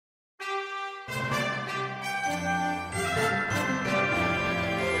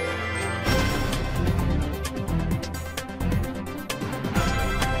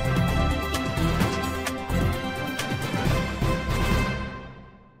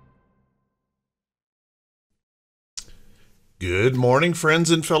Good morning,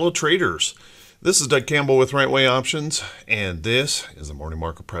 friends and fellow traders. This is Doug Campbell with Right Way Options, and this is the morning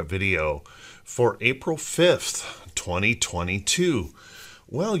market prep video for April 5th, 2022.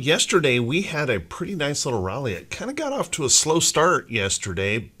 Well, yesterday we had a pretty nice little rally. It kind of got off to a slow start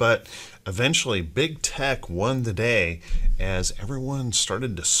yesterday, but eventually big tech won the day as everyone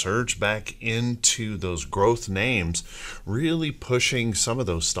started to surge back into those growth names, really pushing some of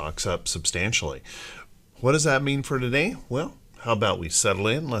those stocks up substantially. What does that mean for today? Well, how about we settle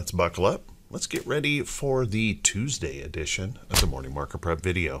in, let's buckle up, let's get ready for the Tuesday edition of the Morning Market Prep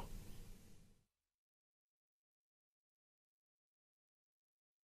video.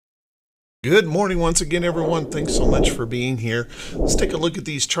 Good morning once again, everyone. Thanks so much for being here. Let's take a look at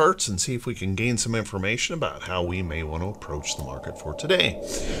these charts and see if we can gain some information about how we may want to approach the market for today.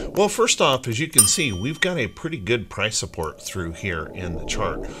 Well, first off, as you can see, we've got a pretty good price support through here in the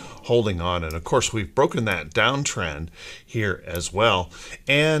chart, holding on. And of course, we've broken that downtrend here as well.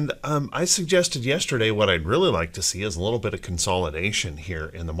 And I suggested yesterday what I'd really like to see is a little bit of consolidation here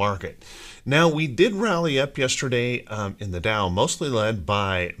in the market. Now, we did rally up yesterday in the Dow, mostly led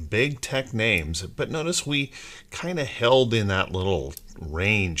by big tech names, but notice we kind of held in that little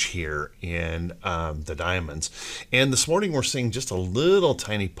range here in the diamonds. And this morning we're seeing just a little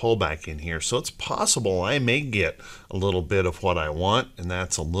tiny pullback in here, so it's possible I may get a little bit of what I want, and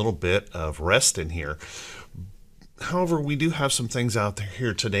that's a little bit of rest in here. However, we do have some things out there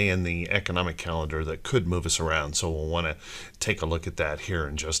here today in the economic calendar that could move us around, so we'll want to take a look at that here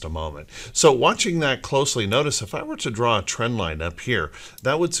in just a moment. So watching that closely, notice if I were to draw a trend line up here,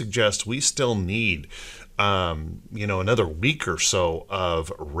 that would suggest we still need another week or so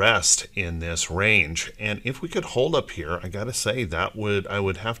of rest in this range. And if we could hold up here, I gotta say I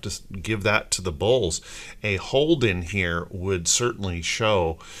would have to give that to the bulls. A hold in here would certainly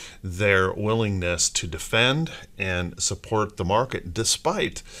show their willingness to defend and support the market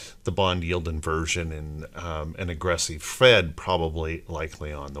despite the bond yield inversion and an aggressive Fed probably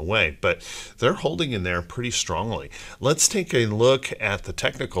likely on the way. But they're holding in there pretty strongly. Let's take a look at the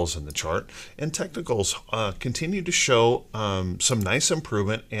technicals in the chart. And technicals continue to show some nice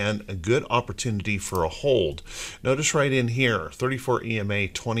improvement and a good opportunity for a hold. Notice right in here, 34 EMA,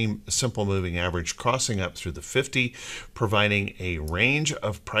 20 simple moving average crossing up through the 50, providing a range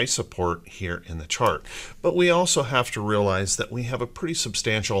of price support here in the chart. But we also have to realize that we have a pretty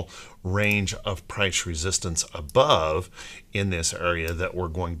substantial range of price resistance above in this area that we're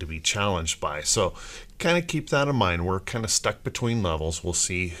going to be challenged by. So kind of keep that in mind. We're kind of stuck between levels. We'll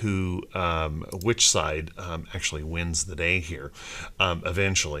see which side actually wins the day here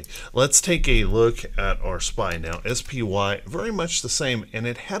eventually. Let's take a look at our SPY now. SPY, very much the same, and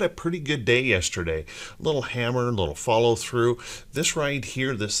it had a pretty good day yesterday. A little hammer, a little follow through. This right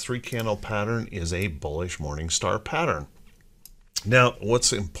here, this 3-candle pattern is a bullish morning star pattern. Now,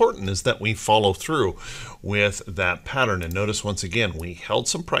 what's important is that we follow through with that pattern. And notice once again, we held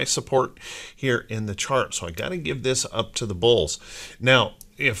some price support here in the chart. So I got to give this up to the bulls. Now,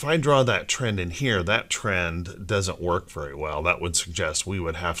 if I draw that trend in here, that trend doesn't work very well. That would suggest we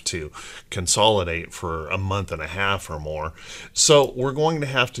would have to consolidate for a month and a half or more. So we're going to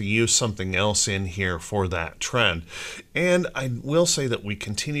have to use something else in here for that trend. And I will say that we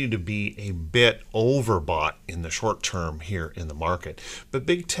continue to be a bit overbought in the short term here in the market. But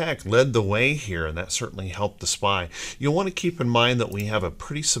big tech led the way here, and that certainly helped the SPY. You'll want to keep in mind that we have a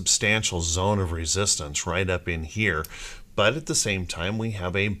pretty substantial zone of resistance right up in here. But at the same time, we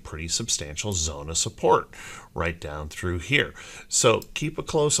have a pretty substantial zone of support right down through here. So keep a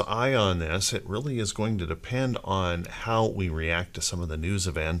close eye on this. It really is going to depend on how we react to some of the news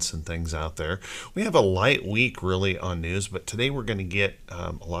events and things out there. We have a light week really on news, but today we're going to get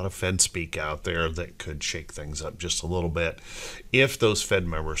a lot of Fed speak out there that could shake things up just a little bit if those Fed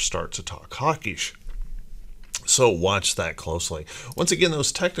members start to talk hawkish. So watch that closely. Once again,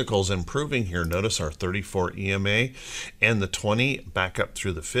 those technicals improving here. Notice our 34 EMA and the 20 back up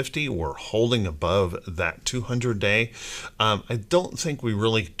through the 50. We're holding above that 200-day. I don't think we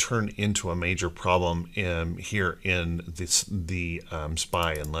really turn into a major problem here in the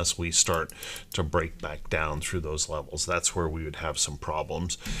SPY unless we start to break back down through those levels. That's where we would have some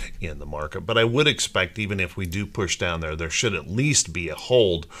problems in the market. But I would expect even if we do push down there, there should at least be a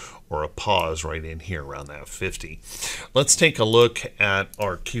hold or a pause right in here around that 50. 50. Let's take a look at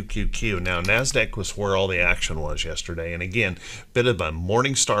our QQQ. Now, NASDAQ was where all the action was yesterday. And again, bit of a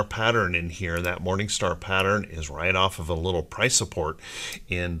Morningstar pattern in here. That Morningstar pattern is right off of a little price support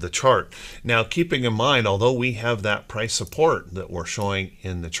in the chart. Now, keeping in mind, although we have that price support that we're showing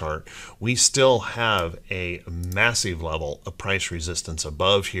in the chart, we still have a massive level of price resistance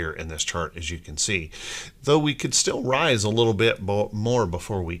above here in this chart, as you can see. Though we could still rise a little bit more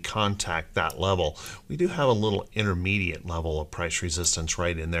before we contact that level, we do have a little intermediate level of price resistance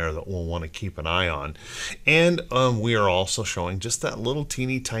right in there that we'll want to keep an eye on. And we are also showing just that little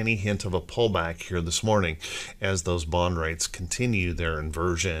teeny tiny hint of a pullback here this morning as those bond rates continue their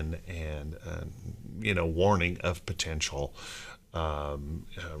inversion and warning of potential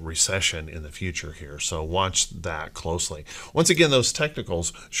recession in the future here. So watch that closely. Once again, those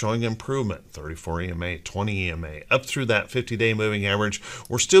technicals showing improvement, 34 EMA, 20 EMA, up through that 50-day moving average.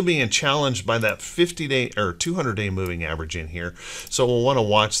 We're still being challenged by that 50-day or 200-day moving average in here. So we'll want to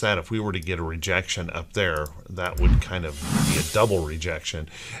watch that. If we were to get a rejection up there, that would kind of be a double rejection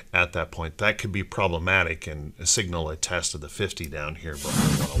at that point. That could be problematic and signal a test of the 50 down here, but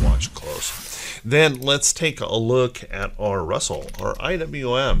we want to watch close. Then let's take a look at our Russell, our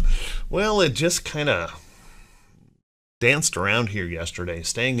IWM. Well, it just kind of danced around here yesterday,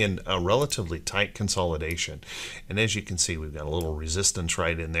 staying in a relatively tight consolidation. And as you can see, we've got a little resistance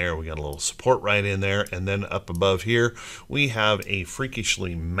right in there. We got a little support right in there. And then up above here, we have a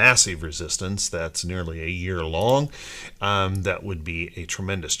freakishly massive resistance that's nearly a year long. That would be a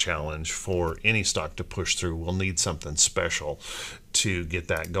tremendous challenge for any stock to push through. We'll need something special to get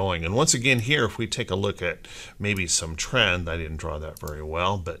that going. And once again here, if we take a look at maybe some trend, I didn't draw that very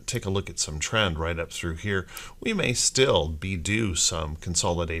well, but take a look at some trend right up through here, we may still be due some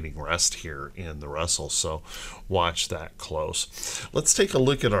consolidating rest here in the Russell, so watch that close. Let's take a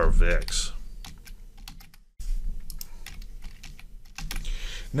look at our VIX.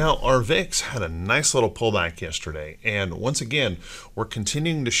 Now, our VIX had a nice little pullback yesterday, and once again, we're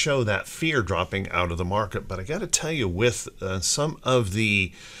continuing to show that fear dropping out of the market. But I got to tell you, with some of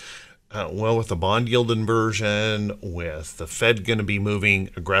the with the bond yield inversion, with the Fed going to be moving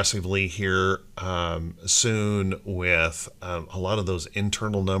aggressively here soon, with a lot of those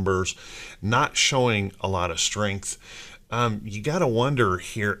internal numbers not showing a lot of strength, you got to wonder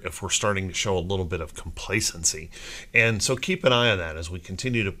here if we're starting to show a little bit of complacency. And so keep an eye on that as we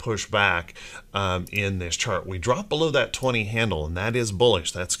continue to push back in this chart. We drop below that 20 handle, and that is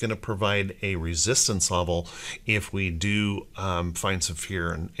bullish. That's going to provide a resistance level if we do find some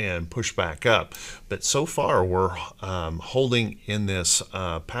fear and push back up. But so far, we're holding in this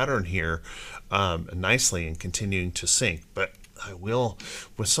pattern here nicely and continuing to sink. But I will,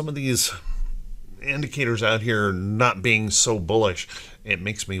 with some of these indicators out here not being so bullish, it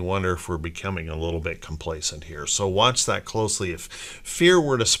makes me wonder if we're becoming a little bit complacent here. So watch that closely. If fear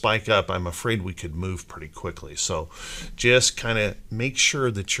were to spike up, I'm afraid we could move pretty quickly. So just kind of make sure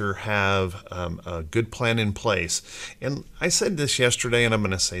that you have a good plan in place. And I said this yesterday, and I'm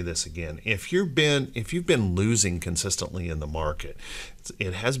going to say this again. If you've been losing consistently in the market,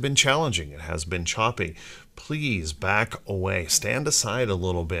 it has been challenging. It has been choppy. Please back away. Stand aside a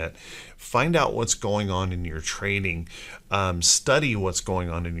little bit. Find out what's going on in your trading. Study what's going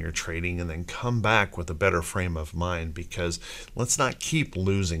on in your trading, and then come back with a better frame of mind, because let's not keep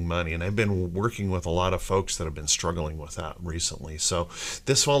losing money. And I've been working with a lot of folks that have been struggling with that recently. So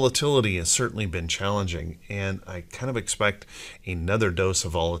this volatility has certainly been challenging, and I kind of expect another dose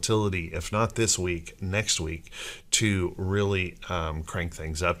of volatility, if not this week, next week, to really crank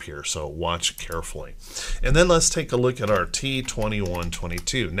things up here. So watch carefully. And then let's take a look at our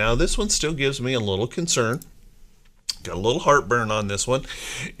T2122. Now this one still gives me a little concern. Got a little heartburn on this one,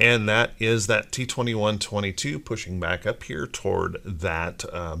 and that is that T2122 pushing back up here toward that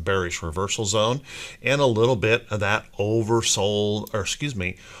bearish reversal zone, and a little bit of that oversold, or excuse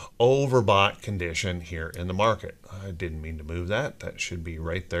me, overbought condition here in the market. I didn't mean to move that. That should be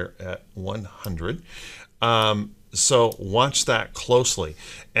right there at 100. So watch that closely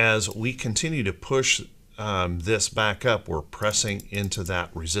as we continue to push this back up. We're pressing into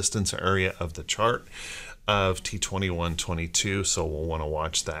that resistance area of the chart of T2122, so we'll want to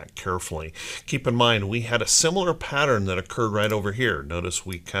watch that carefully. Keep in mind, we had a similar pattern that occurred right over here. Notice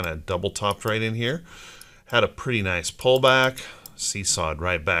we kind of double topped right in here, had a pretty nice pullback, seesawed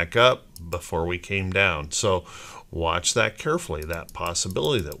right back up before we came down. So watch that carefully, that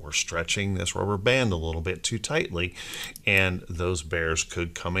possibility that we're stretching this rubber band a little bit too tightly, and those bears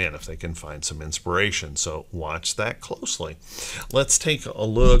could come in if they can find some inspiration. So watch that closely. Let's take a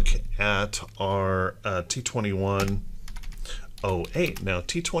look at our T2108. Now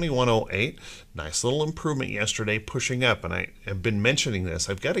T2108 Nice little improvement yesterday, pushing up, and I have been mentioning this.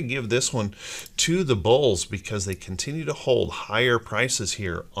 I've got to give this one to the bulls because they continue to hold higher prices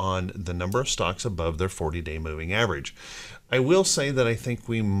here on the number of stocks above their 40-day moving average. I will say that I think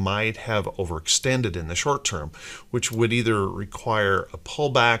we might have overextended in the short term, which would either require a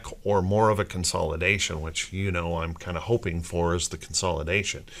pullback or more of a consolidation, which I'm kind of hoping for is the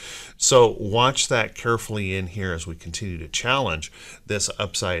consolidation. So watch that carefully in here as we continue to challenge this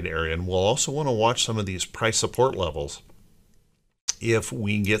upside area. And we'll also want to watch some of these price support levels if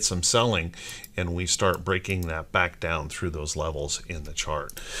we get some selling and we start breaking that back down through those levels in the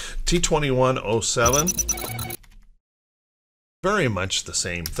chart. T2107. Very much the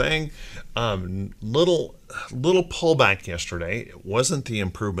same thing. Little pullback yesterday. It wasn't the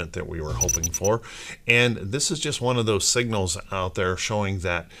improvement that we were hoping for. And this is just one of those signals out there showing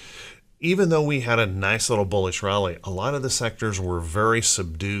that even though we had a nice little bullish rally, a lot of the sectors were very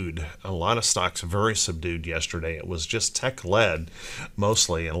subdued. A lot of stocks very subdued yesterday. It was just tech-led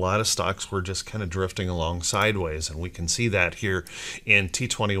mostly, and a lot of stocks were just kind of drifting along sideways, and we can see that here in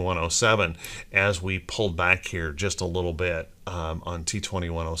T2107 as we pulled back here just a little bit on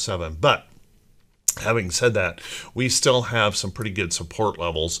T2107. But having said that, we still have some pretty good support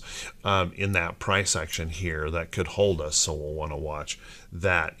levels in that price action here that could hold us, so we'll want to watch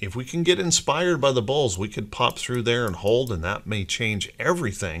that. If we can get inspired by the bulls, we could pop through there and hold, and that may change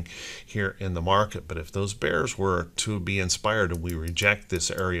everything here in the market. But if those bears were to be inspired and we reject this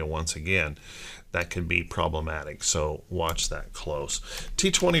area once again, that could be problematic, so watch that close.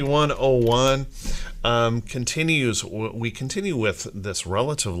 T2101 continues. We continue with this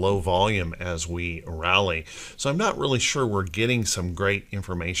relative low volume as we rally, so I'm not really sure we're getting some great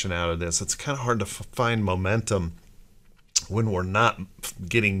information out of this. It's kind of hard to find momentum when we're not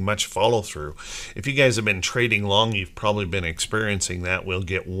getting much follow through. If you guys have been trading long, you've probably been experiencing that. We'll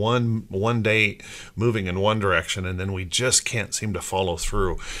get one day moving in one direction, and then we just can't seem to follow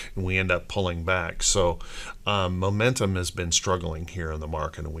through, and we end up pulling back. So momentum has been struggling here in the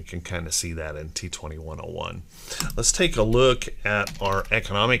market, and we can kind of see that in T2101. Let's take a look at our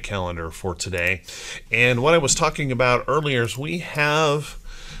economic calendar for today. And what I was talking about earlier is we have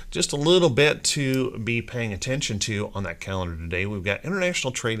just a little bit to be paying attention to on that calendar today. We've got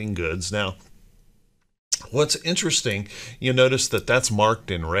international trading goods. Now, what's interesting, you notice that that's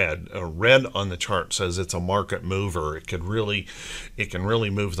marked in red. Red on the chart says it's a market mover. It can really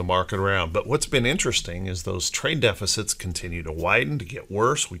move the market around. But what's been interesting is those trade deficits continue to widen, to get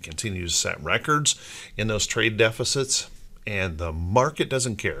worse. We continue to set records in those trade deficits. And the market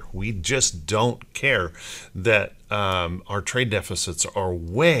doesn't care. We just don't care that our trade deficits are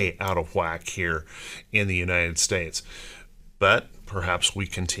way out of whack here in the United States. But perhaps we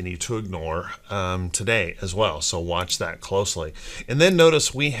continue to ignore today as well. So watch that closely. And then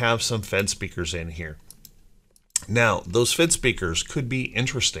notice we have some Fed speakers in here. Now, those Fed speakers could be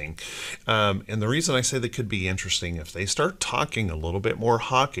interesting. And the reason I say they could be interesting, if they start talking a little bit more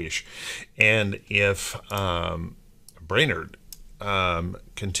hawkish, and if Brainerd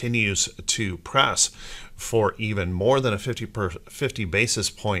continues to press for even more than a 50 basis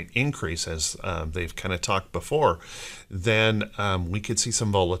point increase, as they've kind of talked before, then we could see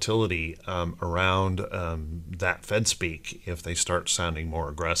some volatility around that Fed speak if they start sounding more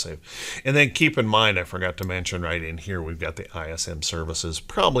aggressive. And then keep in mind, I forgot to mention right in here, we've got the ISM services,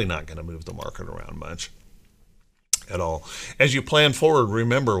 probably not going to move the market around much at all. As you plan forward,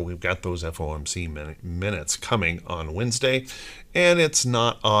 remember we've got those FOMC minutes coming on Wednesday, and it's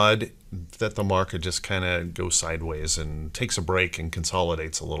not odd that the market just kind of goes sideways and takes a break and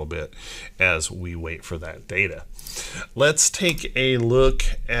consolidates a little bit as we wait for that data. Let's take a look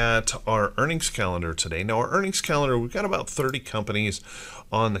at our earnings calendar today. Now, our earnings calendar, we've got about 30 companies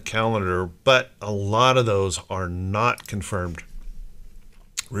on the calendar, but a lot of those are not confirmed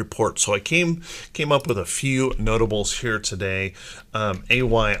report. So I came up with a few notables here today.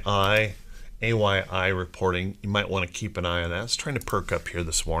 AYI reporting, you might want to keep an eye on that. It's trying to perk up here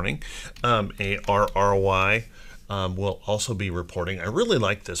this morning. ARRY will also be reporting. I really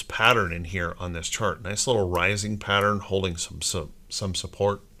like this pattern in here on this chart. Nice little rising pattern holding some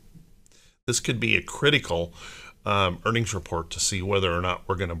support. This could be a critical earnings report to see whether or not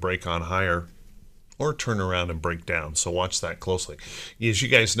we're going to break on higher or turn around and break down. So watch that closely. As you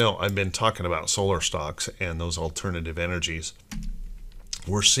guys know, I've been talking about solar stocks and those alternative energies.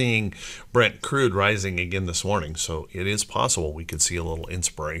 We're seeing Brent crude rising again this morning, so it is possible we could see a little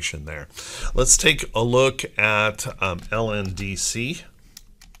inspiration there. Let's take a look at LNDC.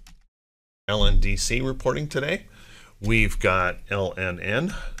 LNDC reporting today. We've got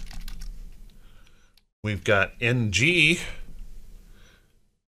LNN. We've got NG.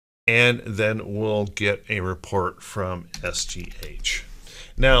 and then we'll get a report from SGH.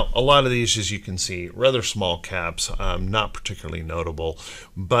 Now, a lot of these, as you can see, rather small caps, not particularly notable,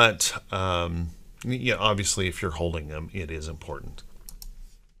 but yeah, obviously if you're holding them, it is important.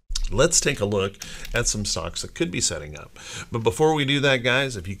 Let's take a look at some stocks that could be setting up. But before we do that,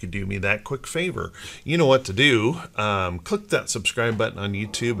 guys, if you could do me that quick favor, you know what to do. Click that subscribe button on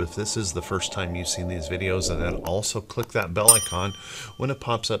YouTube if this is the first time you've seen these videos, and then also click that bell icon when it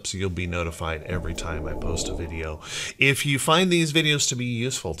pops up so you'll be notified every time I post a video. If you find these videos to be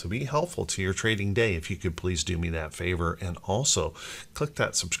useful, to be helpful to your trading day, if you could please do me that favor and also click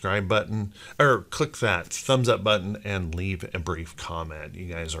that subscribe button, or click that thumbs up button and leave a brief comment.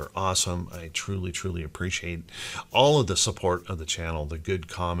 You guys are awesome. I truly appreciate all of the support of the channel, the good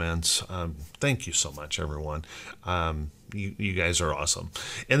comments. Thank you so much, everyone. You guys are awesome.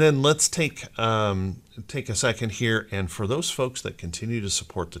 And then let's take a second here, and for those folks that continue to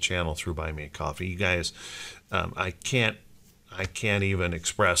support the channel through Buy Me a Coffee, you guys, I can't even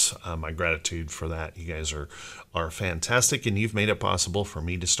express my gratitude for that. You guys are fantastic, and you've made it possible for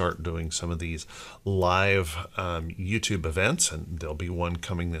me to start doing some of these live YouTube events, and there'll be one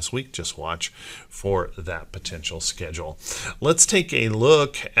coming this week. Just watch for that potential schedule. Let's take a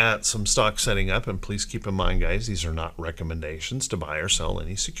look at some stocks setting up, and please keep in mind, guys, these are not recommendations to buy or sell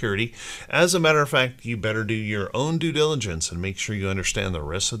any security. As a matter of fact, you better do your own due diligence and make sure you understand the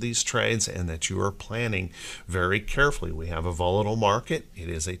risks of these trades and that you are planning very carefully. We have a volatile market. It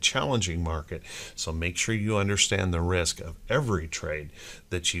is a challenging market, so make sure you understand the risk of every trade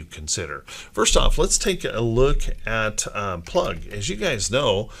that you consider. First off, let's take a look at Plug. As you guys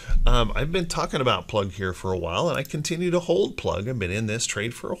know, I've been talking about Plug here for a while, and I continue to hold Plug. I've been in this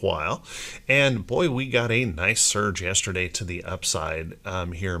trade for a while, and boy, we got a nice surge yesterday to the upside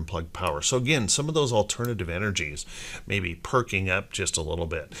here in Plug Power. So again, some of those alternative energies maybe perking up just a little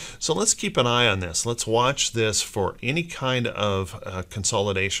bit. So let's keep an eye on this. Let's watch this for any kind of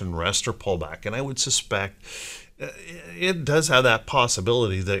consolidation, rest, or pullback, and I would suspect it does have that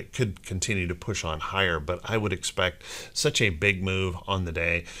possibility that it could continue to push on higher, but I would expect such a big move on the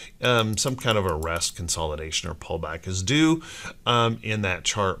day. Some kind of a rest, consolidation, or pullback is due in that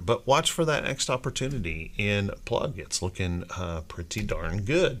chart, but watch for that next opportunity in Plug. It's looking pretty darn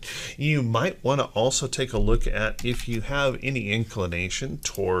good. You might want to also take a look at if you have any inclination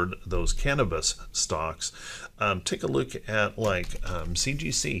toward those cannabis stocks. Take a look at like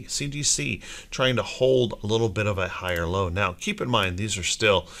CGC trying to hold a little bit of a higher low. Now, keep in mind, these are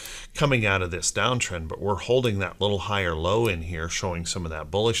still coming out of this downtrend, but we're holding that little higher low in here, showing some of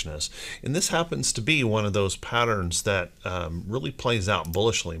that bullishness. And this happens to be one of those patterns that really plays out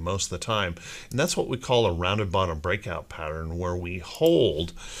bullishly most of the time. And that's what we call a rounded bottom breakout pattern, where we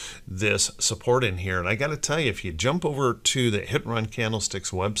hold this support in here. And I got to tell you, if you jump over to the Hit and Run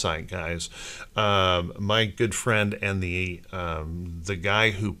Candlesticks website, guys, my good friend and the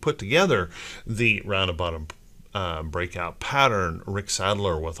guy who put together the rounded bottom breakout pattern, Rick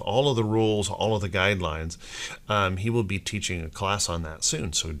Sadler, with all of the rules, all of the guidelines, he will be teaching a class on that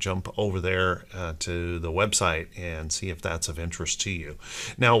soon. So jump over there to the website and see if that's of interest to you.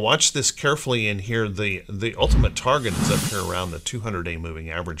 Now watch this carefully in here. The ultimate target is up here around the 200-day moving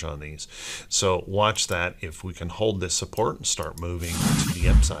average on these. So watch that. If we can hold this support and start moving to the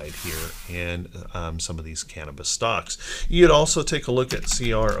upside here in some of these cannabis stocks. You'd also take a look at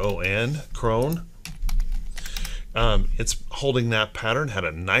Crone. It's holding that pattern, had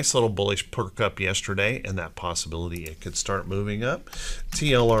a nice little bullish perk up yesterday, and that possibility it could start moving up.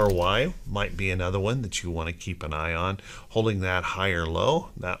 TLRY might be another one that you want to keep an eye on, holding that higher low,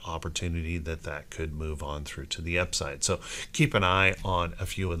 that opportunity that could move on through to the upside. So keep an eye on a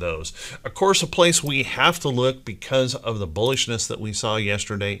few of those. Of course, a place we have to look because of the bullishness that we saw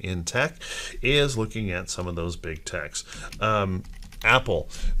yesterday in tech is looking at some of those big techs. Apple,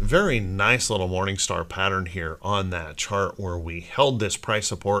 very nice little Morningstar pattern here on that chart where we held this price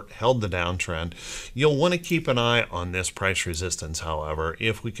support, held the downtrend. You'll want to keep an eye on this price resistance, however,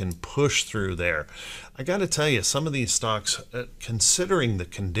 if we can push through there. I got to tell you, some of these stocks, considering the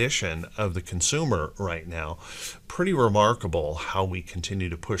condition of the consumer right now, pretty remarkable how we continue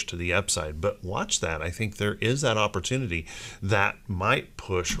to push to the upside. But watch that. I think there is that opportunity that might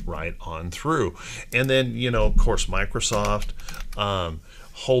push right on through. And then, you know, of course, Microsoft,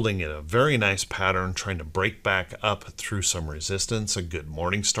 holding it a very nice pattern, trying to break back up through some resistance, a good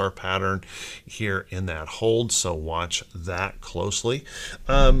Morningstar pattern here in that hold, so watch that closely.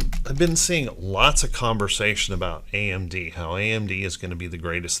 I've been seeing lots of conversation about AMD, how AMD is going to be the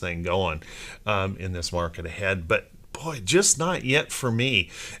greatest thing going in this market ahead, but Boy, just not yet for me.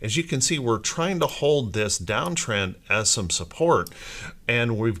 As you can see, we're trying to hold this downtrend as some support,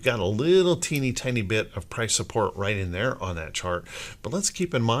 and we've got a little teeny tiny bit of price support right in there on that chart. But let's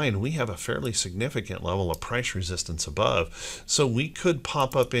keep in mind we have a fairly significant level of price resistance above, so we could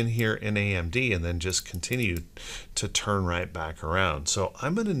pop up in here in AMD and then just continue to turn right back around. So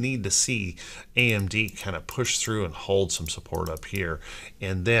I'm going to need to see AMD kind of push through and hold some support up here,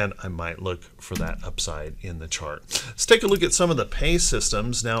 and then I might look for that upside in the chart. Let's take a look at some of the pay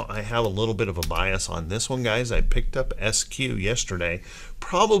systems. Now, I have a little bit of a bias on this one, guys. I picked up SQ yesterday,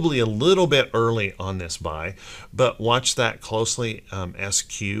 probably a little bit early on this buy, but watch that closely.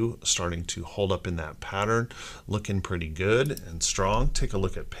 SQ starting to hold up in that pattern, looking pretty good and strong. Take a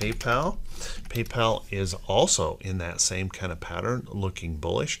look at PayPal. PayPal is also in that same kind of pattern, looking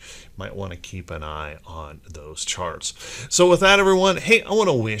bullish. Might want to keep an eye on those charts. So with that, everyone, hey, I want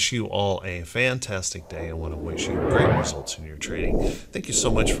to wish you all a fantastic day. I want to wish you great results in your trading. Thank you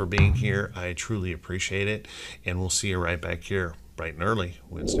so much for being here. I truly appreciate it, and we'll see you right back here bright and early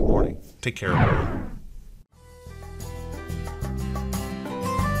Wednesday morning. Take care, everyone.